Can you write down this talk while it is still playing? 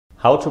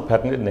How to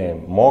patent a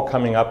name. More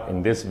coming up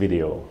in this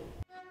video.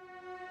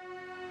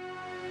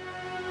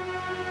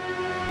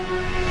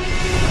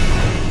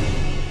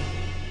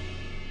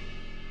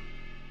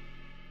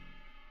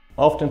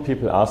 Often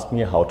people ask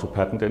me how to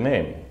patent a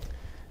name.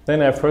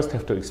 Then I first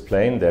have to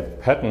explain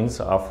that patents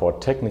are for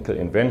technical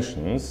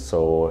inventions.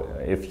 So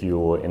if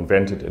you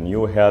invented a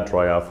new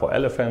hairdryer for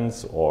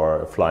elephants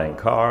or flying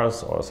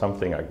cars or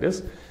something like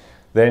this,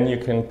 then you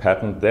can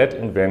patent that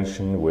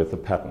invention with a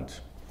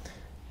patent.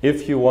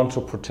 If you want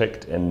to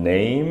protect a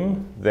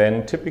name,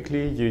 then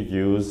typically you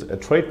use a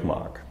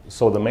trademark.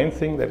 So the main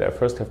thing that I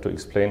first have to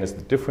explain is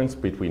the difference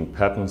between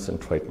patents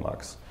and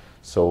trademarks.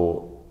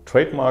 So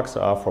trademarks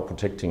are for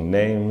protecting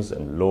names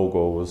and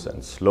logos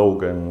and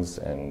slogans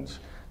and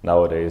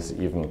nowadays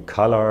even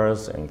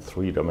colors and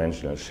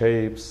three-dimensional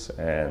shapes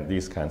and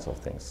these kinds of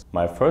things.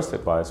 My first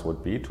advice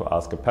would be to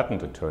ask a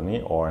patent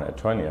attorney or an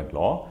attorney at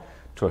law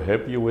to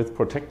help you with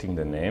protecting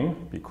the name,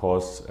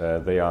 because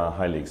they are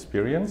highly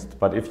experienced.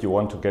 But if you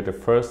want to get a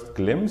first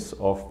glimpse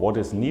of what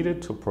is needed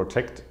to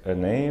protect a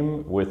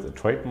name with a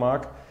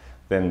trademark,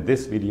 then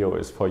this video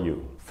is for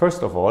you.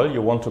 First of all,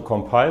 you want to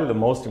compile the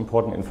most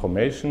important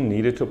information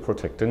needed to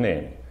protect a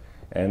name.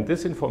 And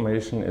this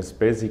information is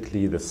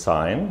basically the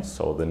sign,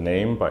 so the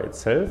name by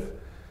itself,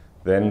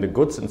 then the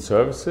goods and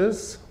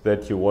services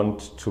that you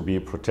want to be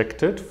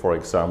protected. For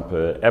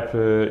example,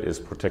 Apple is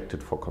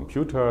protected for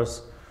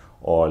computers,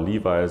 or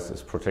Levi's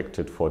is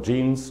protected for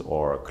jeans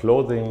or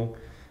clothing.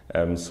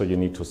 So you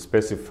need to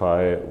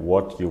specify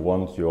what you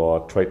want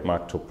your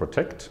trademark to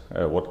protect,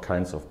 what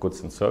kinds of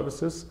goods and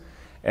services.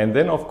 And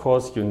then, of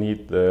course, you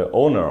need the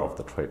owner of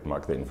the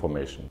trademark, the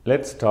information.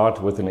 Let's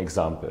start with an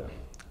example.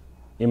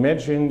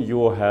 Imagine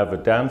you have a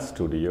dance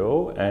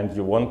studio and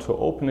you want to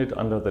open it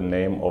under the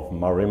name of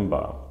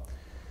Marimba.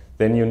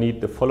 Then you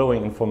need the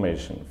following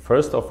information.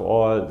 First of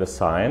all, the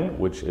sign,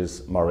 which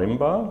is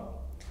Marimba.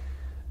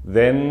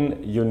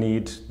 Then you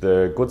need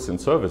the goods and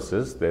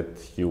services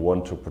that you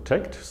want to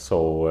protect.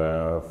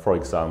 So, for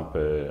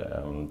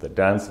example, the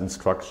dance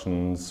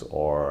instructions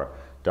or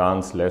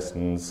dance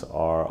lessons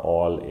are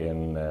all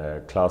in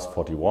class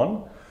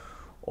 41.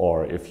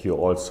 Or if you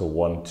also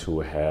want to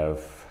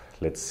have,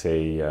 let's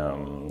say,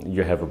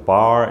 you have a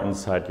bar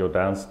inside your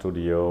dance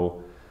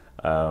studio,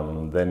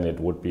 then it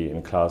would be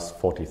in class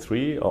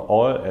 43.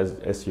 All,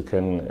 as you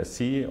can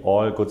see,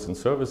 all goods and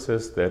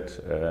services that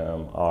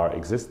are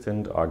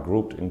existent are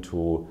grouped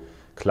into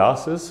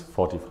classes,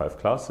 45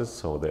 classes.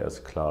 So there's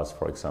a class,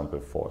 for example,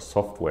 for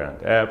software and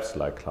apps,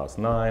 like class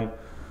 9,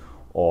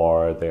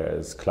 or there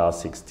is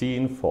class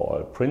 16 for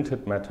all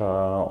printed matter,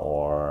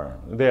 or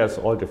there's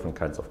all different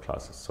kinds of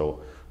classes. So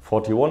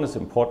 41 is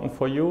important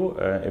for you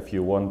if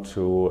you want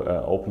to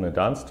open a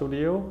dance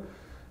studio.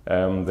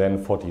 Then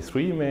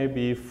 43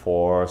 maybe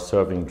for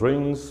serving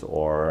drinks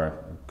or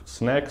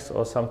snacks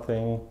or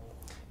something.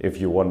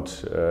 If you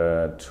want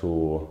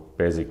to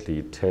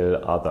basically tell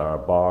other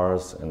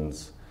bars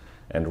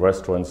and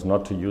restaurants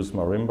not to use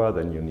Marimba,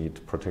 then you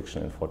need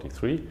protection in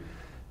 43.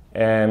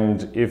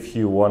 And if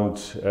you want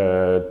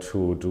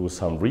to do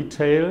some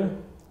retail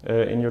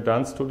in your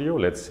dance studio,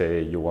 let's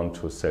say you want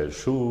to sell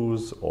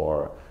shoes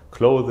or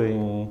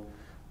clothing,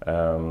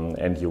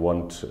 and you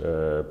want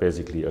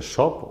basically a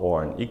shop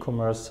or an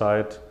e-commerce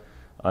site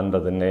under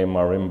the name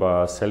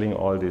Marimba selling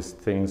all these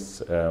things,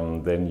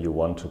 then you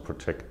want to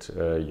protect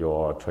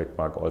your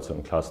trademark also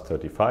in class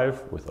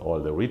 35 with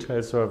all the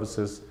retail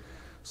services.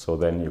 So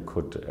then you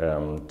could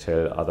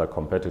tell other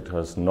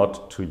competitors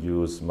not to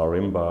use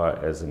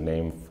Marimba as a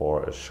name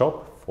for a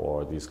shop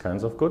for these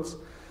kinds of goods.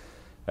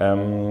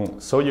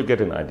 So you get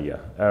an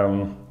idea.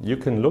 You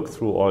can look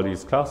through all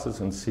these classes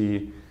and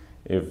see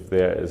if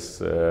there is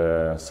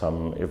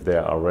if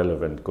there are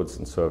relevant goods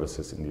and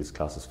services in these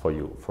classes for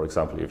you. For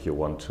example, if you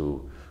want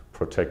to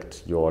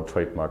protect your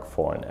trademark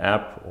for an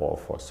app or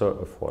for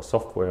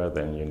software,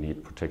 then you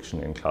need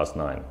protection in class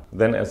 9.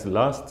 Then as the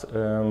last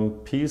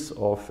piece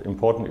of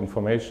important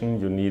information,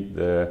 you need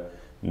the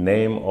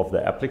name of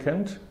the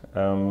applicant.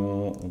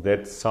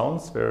 That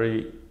sounds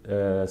very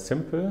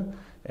simple,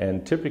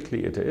 and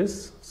typically it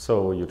is.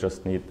 So you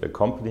just need the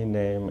company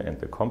name and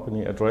the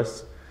company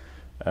address.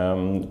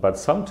 But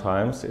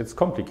sometimes it's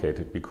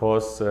complicated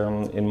because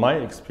in my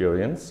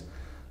experience,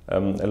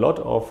 a lot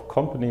of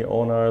company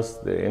owners,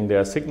 in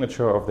their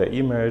signature of their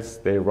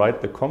emails, they write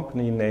the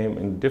company name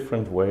in a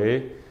different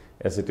way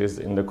as it is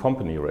in the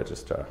company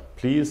register.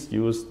 Please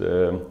use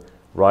the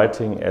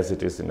writing as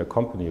it is in the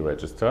company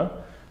register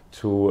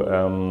to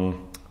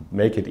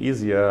make it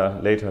easier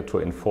later to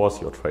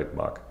enforce your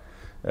trademark.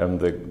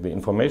 The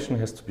information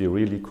has to be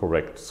really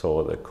correct,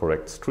 so the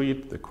correct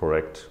street, the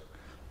correct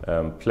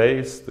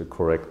place, the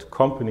correct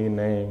company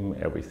name,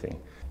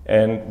 everything.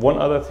 And one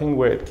other thing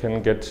where it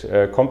can get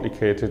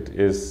complicated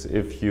is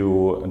if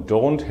you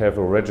don't have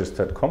a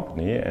registered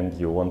company and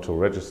you want to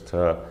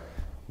register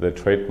the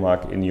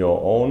trademark in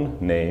your own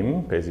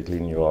name, basically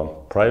in your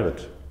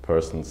private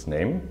person's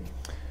name,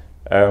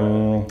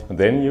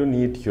 then you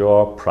need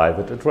your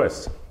private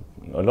address.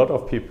 A lot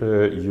of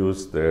people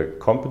use the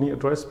company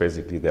address,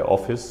 basically their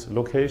office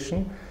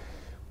location,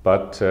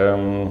 But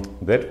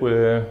that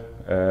will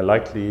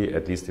likely,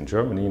 at least in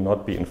Germany,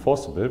 not be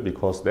enforceable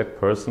because that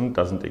person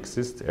doesn't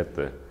exist at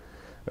the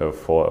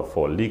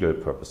for legal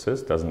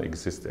purposes, doesn't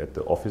exist at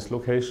the office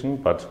location,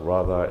 but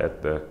rather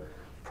at the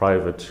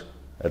private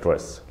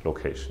address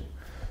location.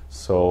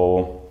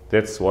 So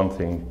that's one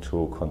thing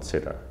to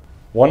consider.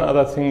 One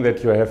other thing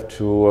that you have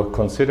to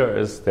consider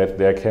is that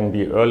there can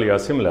be earlier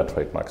similar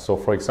trademarks. So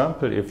for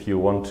example, if you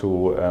want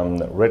to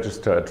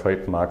register a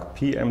trademark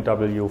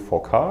PMW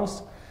for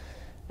cars,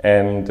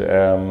 and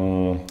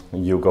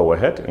you go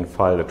ahead and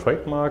file the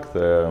trademark,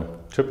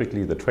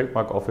 typically the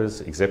trademark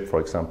office, except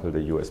for example the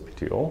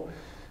USPTO.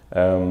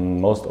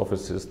 Most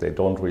offices, they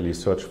don't really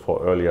search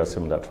for earlier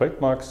similar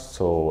trademarks,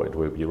 so it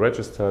will be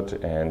registered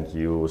and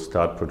you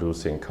start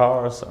producing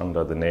cars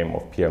under the name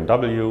of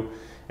BMW,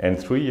 and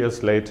 3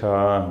 years later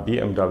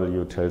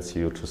BMW tells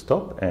you to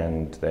stop,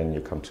 and then you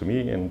come to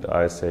me and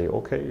I say,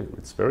 okay,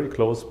 it's very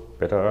close,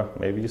 better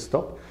maybe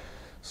stop.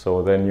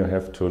 So then you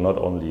have to not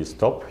only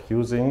stop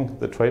using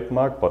the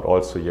trademark, but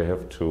also you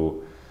have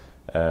to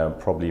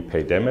probably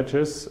pay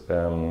damages,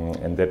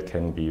 and that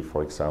can be,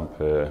 for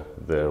example,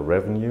 the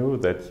revenue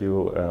that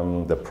you,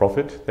 the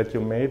profit that you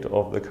made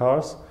of the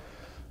cars,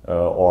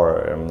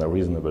 or a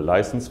reasonable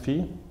license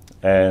fee,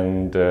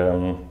 and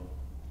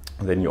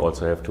then you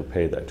also have to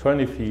pay the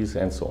attorney fees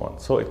and so on.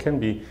 So it can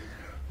be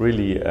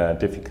really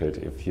difficult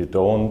if you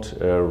don't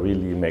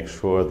really make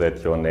sure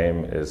that your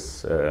name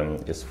is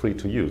free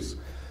to use.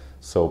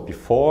 So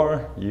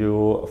before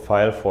you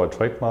file for a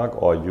trademark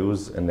or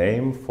use a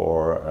name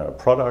for a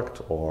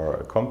product or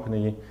a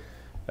company,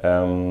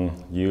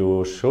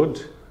 you should,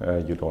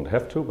 you don't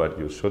have to, but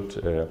you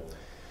should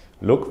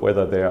look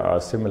whether there are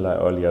similar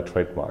earlier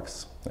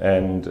trademarks.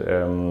 And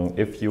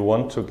if you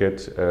want to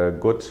get a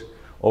good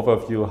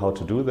overview how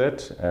to do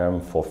that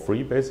for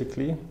free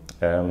basically,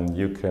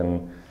 you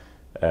can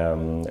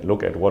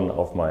look at one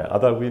of my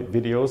other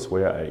videos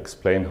where I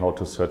explain how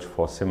to search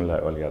for similar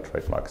earlier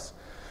trademarks.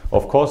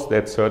 Of course,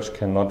 that search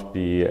cannot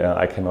be,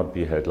 I cannot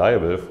be held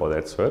liable for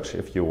that search.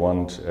 If you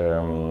want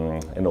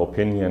an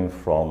opinion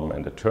from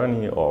an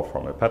attorney or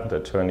from a patent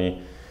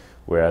attorney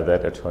where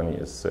that attorney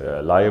is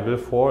liable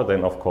for,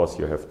 then of course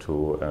you have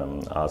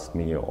to ask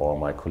me or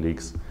my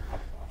colleagues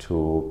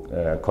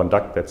to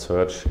conduct that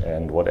search,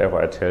 and whatever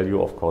I tell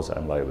you, of course,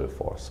 I'm liable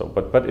for. So,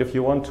 but if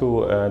you want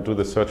to do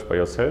the search by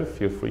yourself,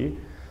 feel free.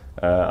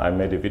 I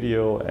made a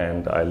video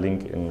and I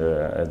link in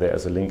the, there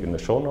is a link in the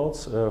show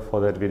notes for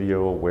that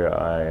video where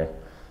I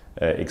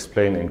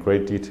explain in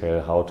great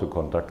detail how to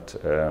conduct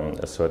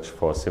a search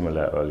for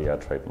similar earlier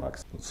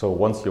trademarks. So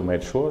once you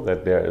made sure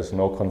that there is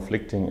no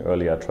conflicting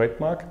earlier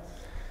trademark,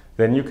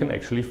 then you can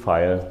actually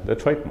file the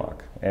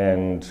trademark.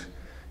 And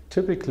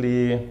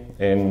typically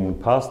in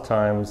past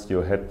times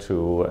you had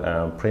to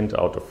print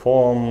out a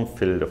form,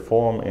 fill the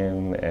form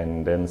in,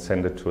 and then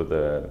send it to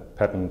the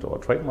patent or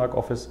trademark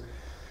office.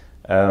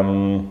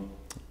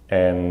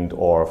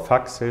 Or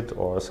fax it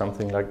or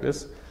something like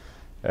this.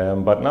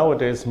 But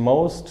nowadays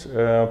most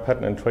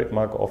patent and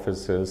trademark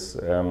offices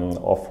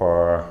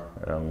offer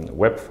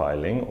web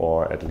filing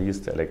or at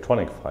least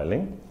electronic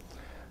filing.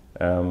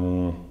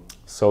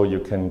 So you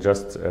can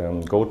just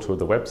go to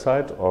the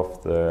website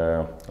of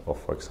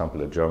for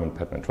example, a German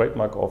patent and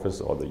trademark office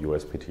or the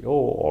USPTO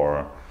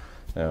or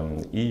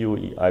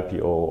EU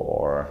IPO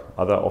or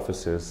other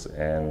offices,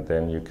 and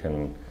then you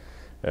can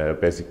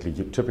basically,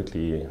 you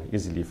typically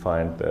easily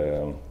find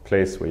the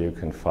place where you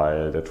can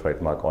file the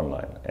trademark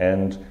online.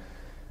 And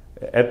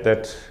at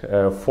that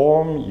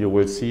form, you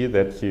will see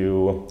that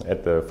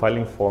at the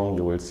filing form,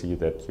 you will see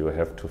that you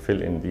have to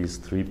fill in these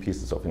 3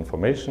 pieces of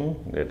information.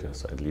 That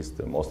is at least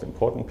the most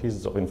important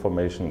pieces of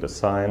information: the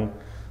sign,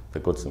 the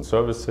goods and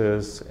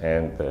services,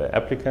 and the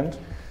applicant.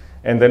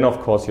 And then,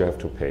 of course, you have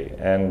to pay.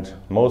 And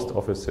most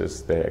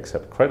offices, they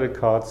accept credit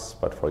cards,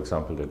 but for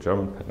example, the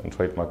German Patent and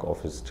Trademark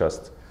Office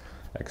just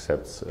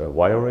accepts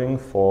wiring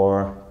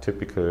for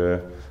typical,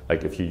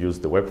 like if you use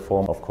the web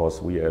form. Of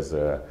course, we as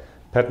a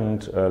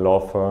patent law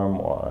firm,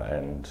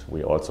 and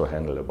we also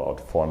handle about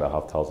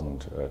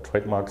 4,500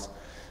 trademarks.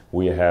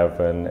 We have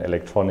an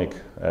electronic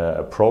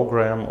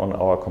program on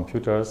our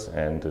computers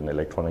and an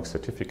electronic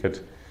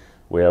certificate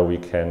where we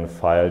can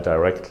file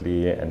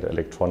directly and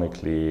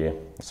electronically.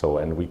 So,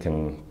 and we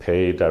can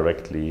pay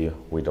directly.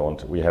 We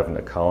have an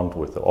account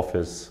with the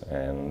office,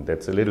 and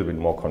that's a little bit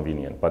more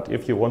convenient. But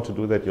if you want to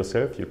do that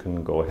yourself, you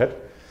can go ahead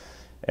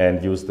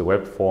and use the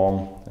web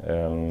form.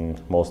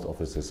 Most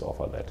offices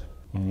offer that.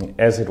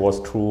 As it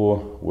was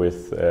true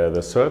with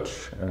the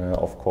search,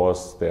 of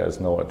course, there is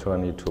no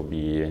attorney to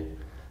be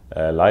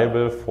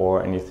liable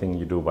for anything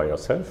you do by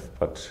yourself.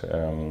 But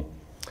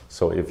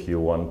so if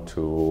you want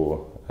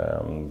to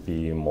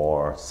be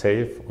more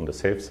safe, on the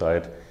safe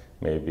side,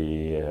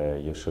 maybe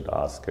you should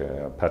ask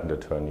a patent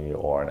attorney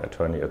or an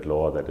attorney at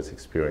law that is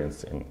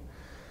experienced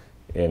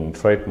in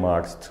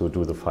trademarks to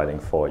do the filing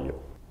for you.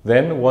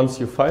 Then once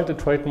you file the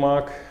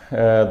trademark,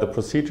 the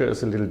procedure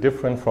is a little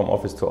different from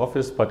office to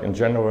office, but in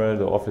general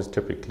the office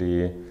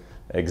typically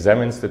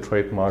examines the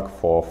trademark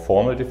for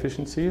formal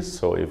deficiencies.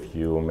 So if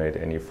you made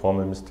any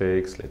formal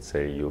mistakes, let's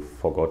say you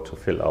forgot to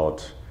fill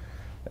out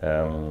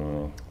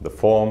the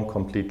form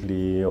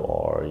completely,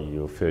 or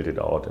you filled it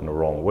out in the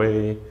wrong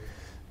way,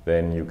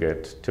 then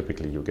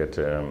typically you get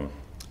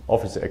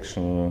office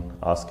action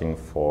asking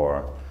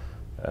for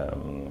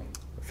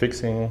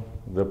fixing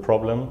the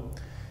problem.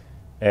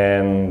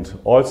 And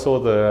also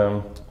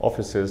the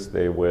offices,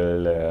 they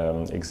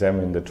will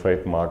examine the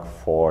trademark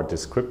for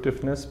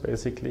descriptiveness,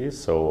 basically.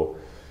 So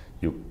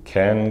you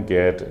can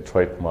get a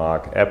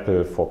trademark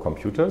Apple for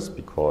computers,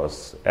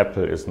 because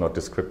Apple is not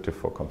descriptive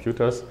for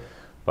computers.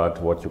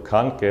 But what you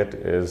can't get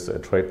is a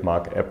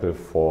trademark Apple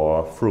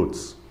for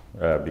fruits,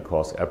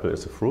 because Apple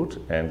is a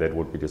fruit and that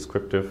would be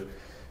descriptive,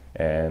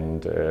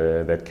 and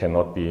that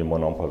cannot be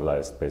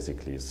monopolized,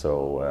 basically.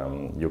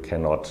 So you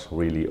cannot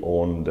really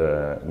own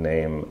the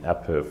name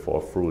Apple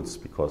for fruits,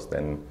 because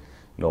then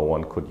no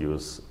one could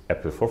use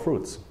Apple for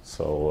fruits.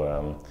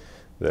 So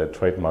the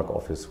trademark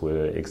office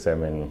will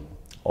examine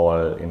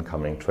all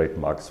incoming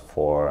trademarks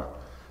for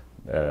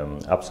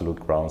absolute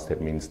grounds, that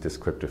means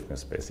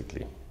descriptiveness,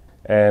 basically.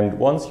 And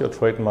once your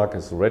trademark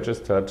is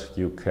registered,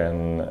 you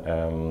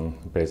can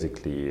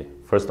basically,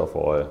 first of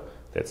all,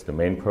 that's the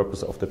main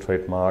purpose of the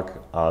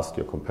trademark, ask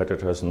your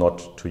competitors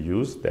not to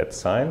use that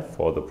sign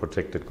for the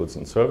protected goods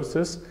and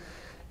services.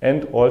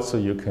 And also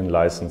you can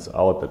license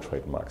out the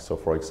trademark. So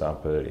for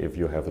example, if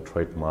you have a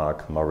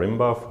trademark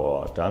marimba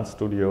for dance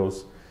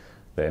studios,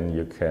 then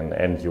you can,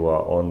 and you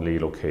are only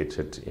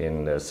located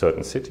in a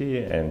certain city,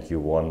 and you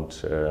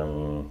want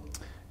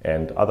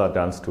and other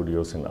dance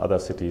studios in other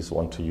cities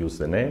want to use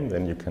the name,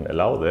 then you can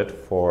allow that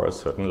for a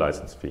certain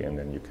license fee, and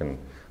then you can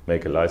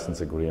make a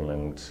license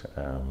agreement,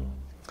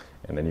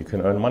 and then you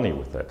can earn money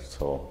with that.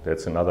 So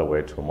that's another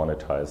way to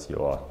monetize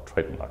your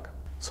trademark.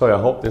 So I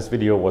hope this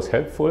video was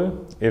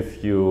helpful.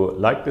 If you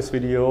like this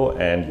video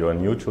and you're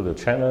new to the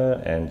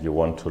channel and you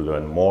want to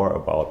learn more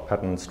about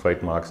patents,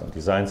 trademarks and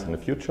designs in the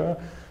future,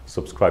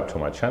 subscribe to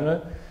my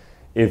channel.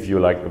 If you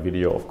like the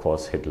video, of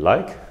course, hit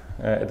like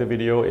at the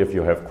video. If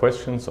you have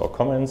questions or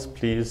comments,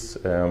 please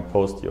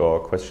post your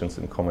questions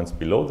and comments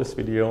below this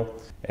video.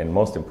 And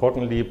most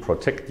importantly,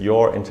 protect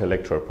your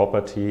intellectual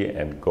property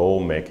and go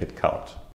make it count.